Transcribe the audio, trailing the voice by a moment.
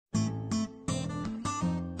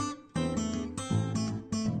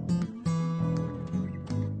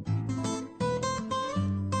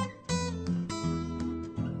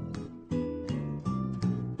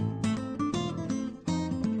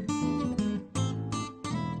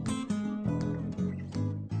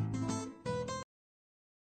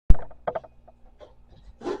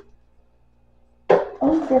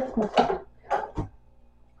always gets closer.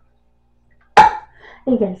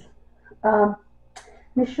 Hey guys, let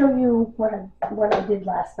me show you what I did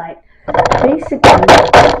last night. Basically,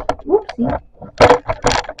 whoopsie.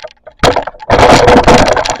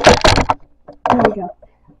 There we go.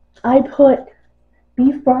 I put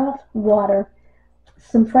beef broth, water,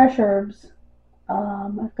 some fresh herbs.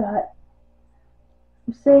 I've got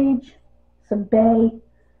some sage, some bay,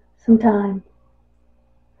 some thyme,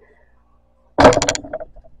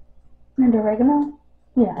 and oregano.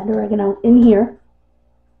 Yeah, and oregano in here.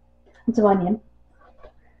 And some onion.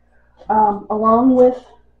 Along with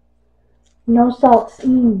no salt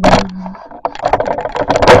seasoning.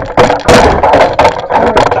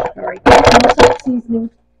 Sorry. No salt seasoning.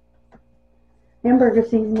 Hamburger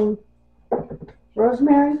seasoning.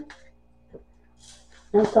 Rosemary.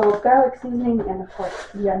 No salt garlic seasoning. And of course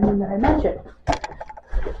the onion that I mentioned.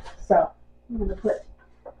 So I'm going to put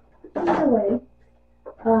these away.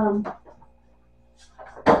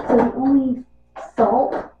 So the only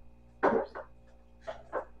salt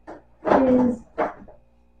is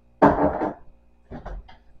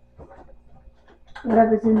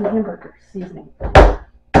whatever's in the hamburger seasoning.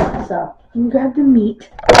 So you grab the meat,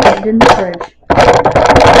 put it in the fridge.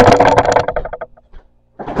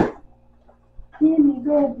 Then you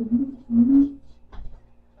grab the meat.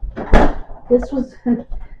 This was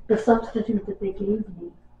the substitute that they gave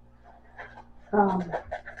me.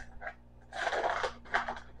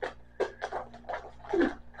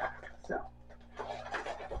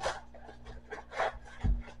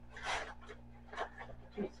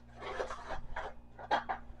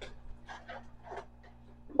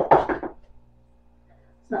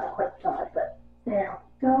 Not quite thawed, but there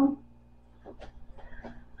we go.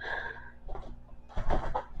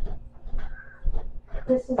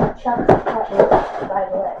 This is a Crockpot Pot Roast, by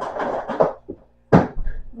the way.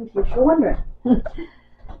 In case you're wondering.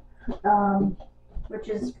 Which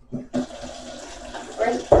is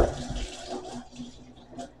great.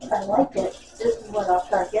 If I like it, this is what I'll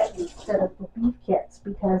start getting instead of the beef kits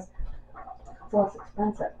because it's less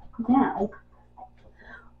expensive. Now,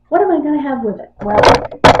 what am I going to have with it? Well,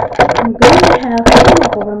 I'm going to have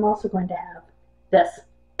pineapple, but I'm also going to have this.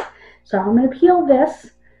 So I'm going to peel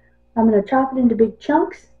this. I'm going to chop it into big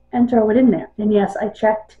chunks and throw it in there. And yes, I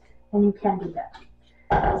checked, and you can do that.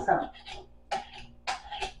 So.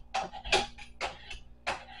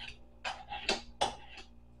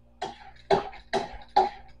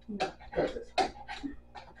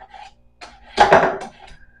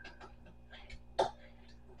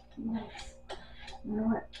 Nice. You know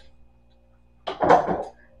what?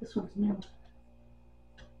 This one's new.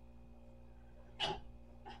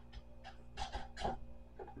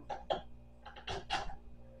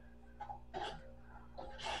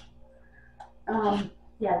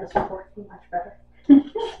 Yeah, this one's working much better.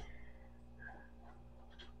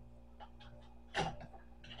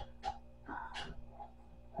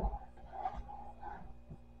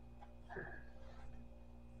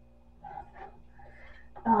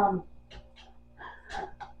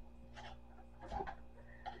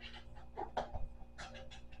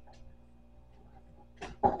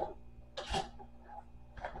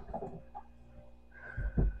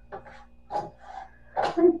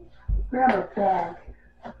 Grab a bag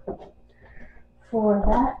for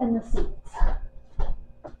that and the seeds.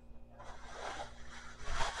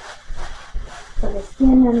 So the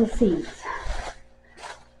skin and the seeds.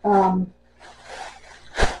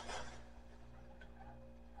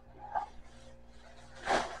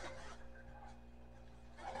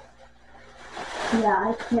 Yeah,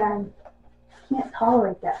 I can't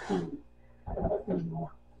tolerate that pain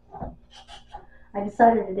anymore. I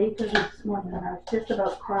decided at 8:30 this morning when I was just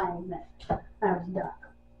about crying that I was done.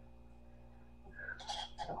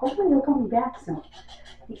 So hopefully he'll come back soon.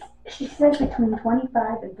 She said between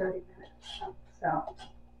 25 and 30 minutes. So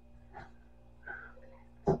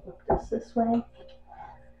let's flip this way.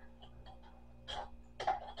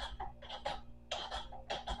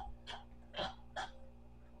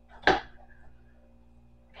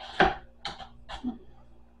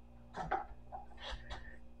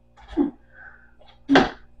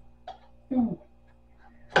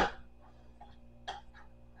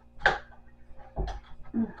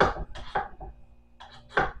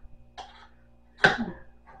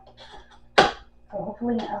 So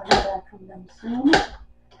hopefully I'll hear back from them soon.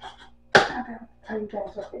 I'll tell you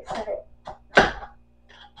guys what they said.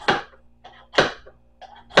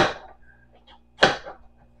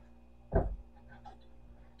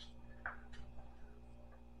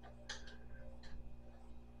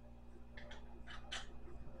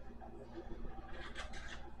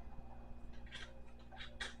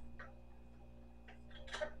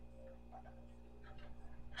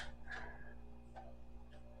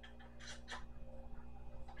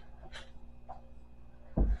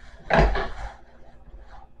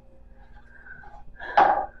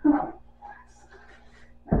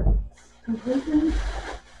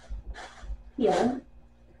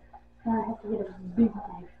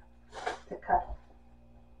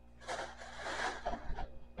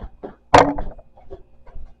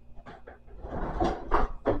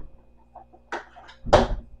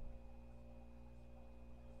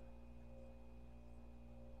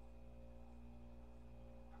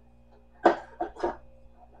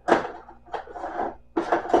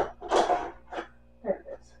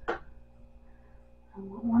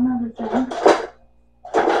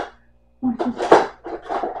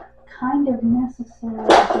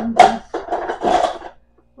 on this.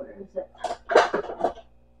 Where is it?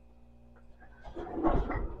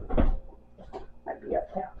 Might be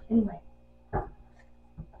up there. Anyway.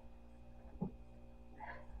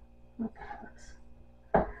 Okay, let's.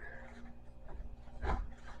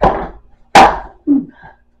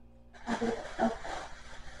 Okay.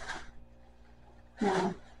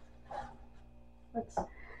 Now, let's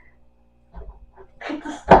take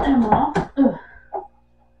the stem off. Ugh.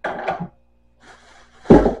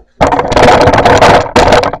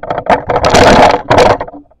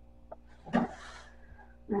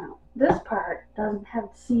 Now, this part doesn't have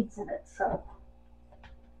seeds in it, so.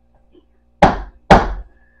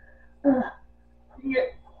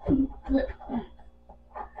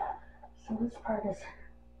 So this part is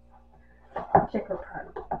the thicker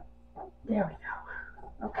part. There we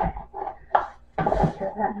go. Okay. I'll take care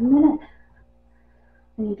of that in a minute.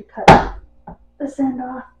 I need to cut this end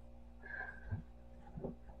off.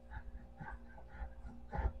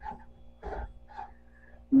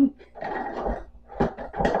 Yeek.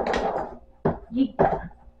 Yeek.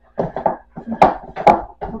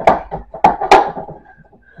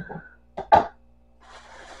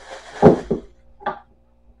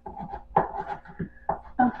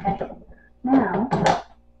 Okay. Now,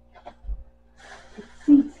 the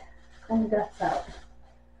seeds and guts out.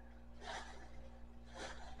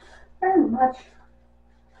 Very much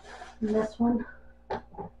in this one.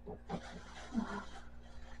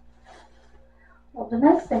 Well, the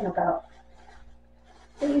nice thing about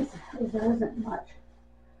these is there isn't much.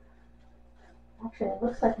 Actually, it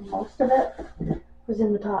looks like most of it was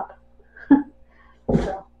in the top.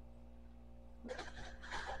 So,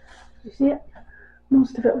 you see it?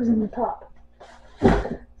 Most of it was in the top.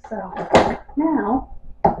 So, now,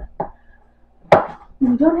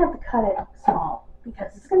 you don't have to cut it small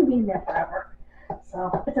because it's going to be in there forever.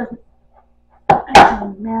 So, it doesn't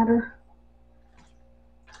actually matter.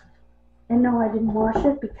 And no, I didn't wash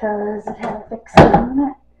it because it had a thick skin on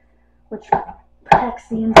it, which protects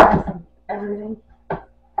the inside from everything.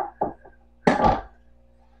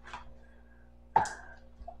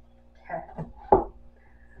 Okay.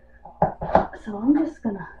 So I'm just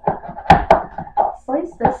gonna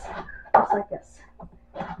slice this just like this.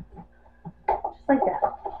 Just like that.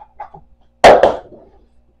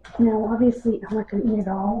 Now obviously I'm not gonna eat it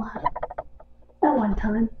all at one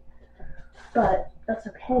time, but that's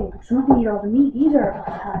okay because I'm not gonna eat all the meat either at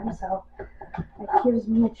one time, so it gives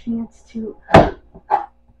me a chance to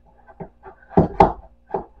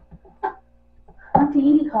went to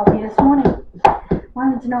Edie called me this morning.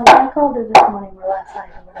 Wanted to know why I called her this morning or last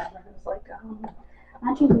night or whatever. It was like,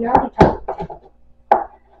 Auntie, we already talked.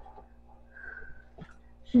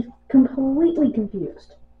 She's completely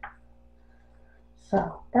confused.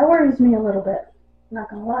 So that worries me a little bit. Not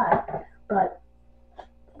gonna lie, but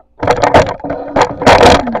I'm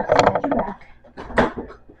gonna snatch you back.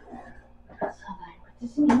 So I put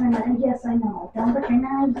this in here, and yes, I know. Don't put your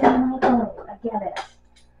knives in my throat. I get it.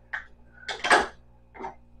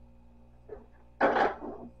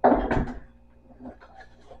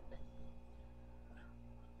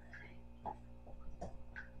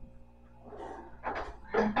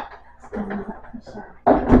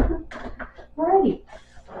 Alrighty.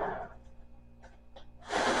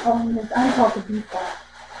 I call it the beef ball.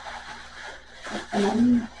 And I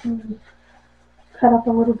need to cut up a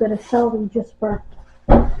little bit of celery just for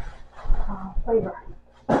flavor.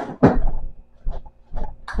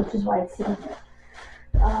 Which is why it's sitting there.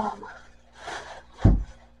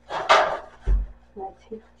 Let's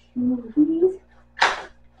take two of these.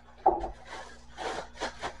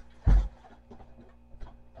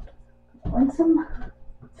 Rinse them.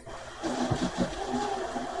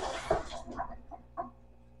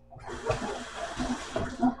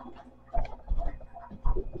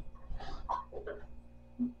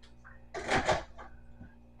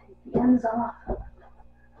 Take the ends off.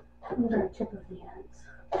 The very tip of the ends.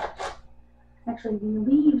 Actually, the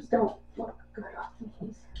leaves don't look good off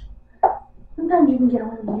these. Sometimes you can get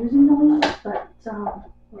away with using the leaves, but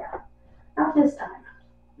yeah, not this time.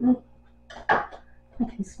 I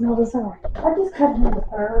can smell this already. I just cut it into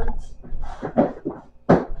thirds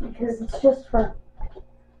because it's just for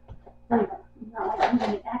flavor. Not like I'm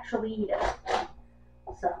going to actually eat it.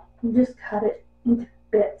 So you just cut it into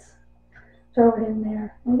bits, throw it in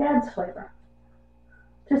there, and it adds flavor.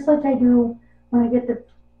 Just like I do when I get the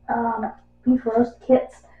beef roast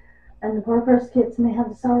kits and the pork roast kits, and they have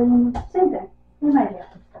the celery in them. Same thing. Same idea.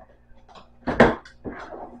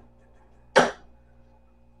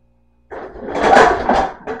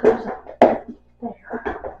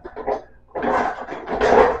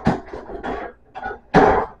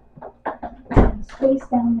 Space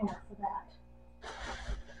down down there for that.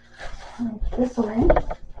 Like this way.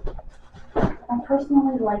 I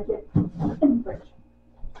personally like it in the fridge.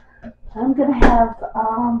 I'm gonna have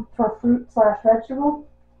for fruit/vegetable.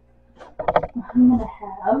 I'm gonna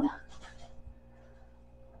have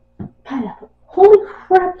pineapple. Holy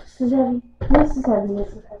crap! This is heavy. This is heavy.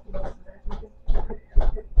 This is heavy. This is heavy.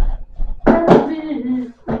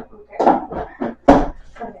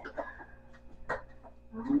 Okay.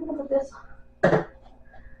 I'm gonna put this on.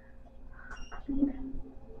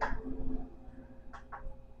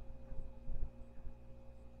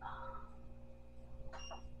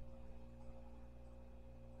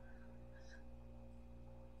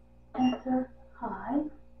 Enter high.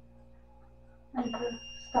 Enter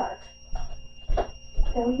start.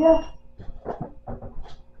 There we go.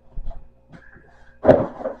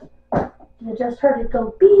 You just heard it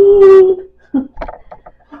go beep.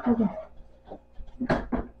 Okay.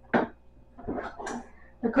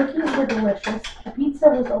 The cookies were delicious. The pizza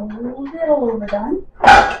was a little overdone.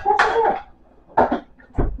 That's okay.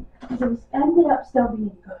 Because it ended up still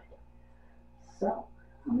being good. So,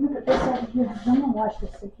 I'm going to put this out here. I'm going to wash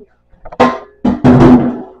this in here.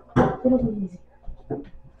 It'll be easier.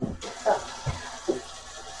 So.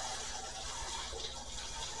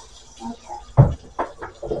 Okay.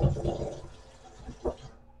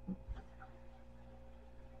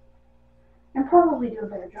 And probably do a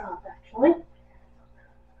better job, actually.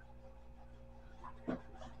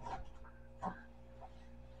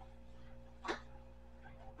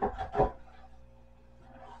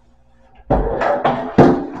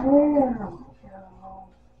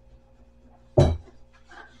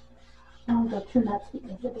 Don't go too nuts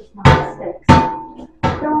because it is not sticks.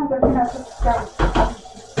 Don't want to go too nuts with the stuff.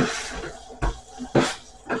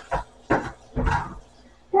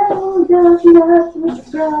 Don't go too nuts with the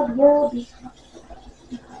scrub, you'll be.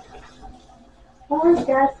 Alright,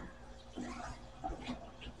 guys.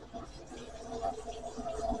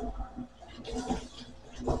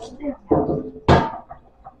 There we go.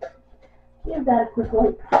 Give that a quick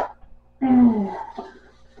wipe.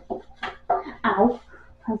 Ow.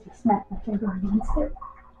 I just smacked my finger against it.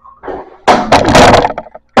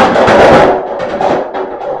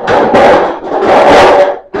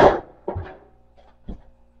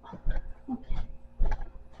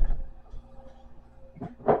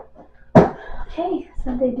 Okay,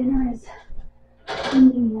 Sunday dinner is in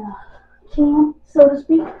the can, so to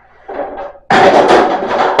speak.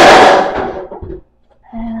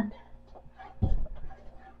 And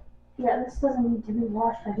yeah, this doesn't need to be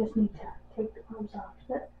washed. I just need to take the crumbs off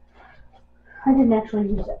of it. I didn't actually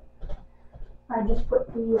use it. I just put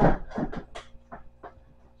the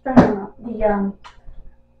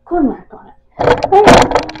cling wrap on it.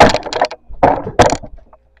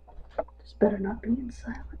 This better not be in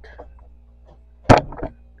silent,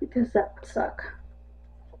 because that would suck.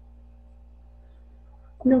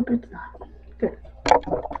 Nope, it's not. Good.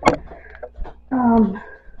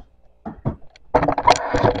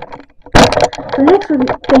 The next thing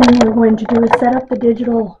we're going to do is set up the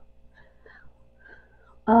digital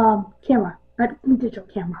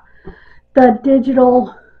the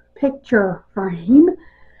digital picture frame.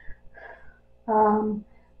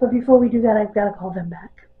 But before we do that, I've got to call them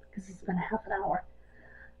back because it's been a half an hour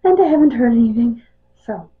and I haven't heard anything.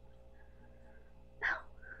 So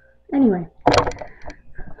anyway,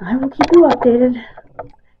 I will keep you updated.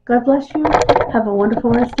 God bless you. Have a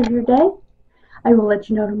wonderful rest of your day. I will let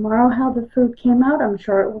you know tomorrow how the food came out. I'm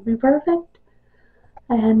sure it will be perfect.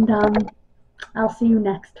 And I'll see you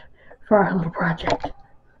next for our little project.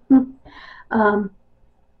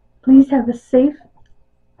 Please have a safe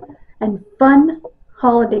and fun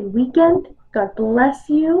holiday weekend. God bless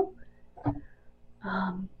you.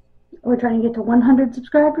 We're trying to get to 100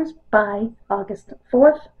 subscribers by August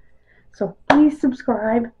 4th. So please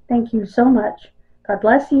subscribe. Thank you so much. God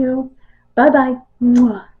bless you. Bye-bye.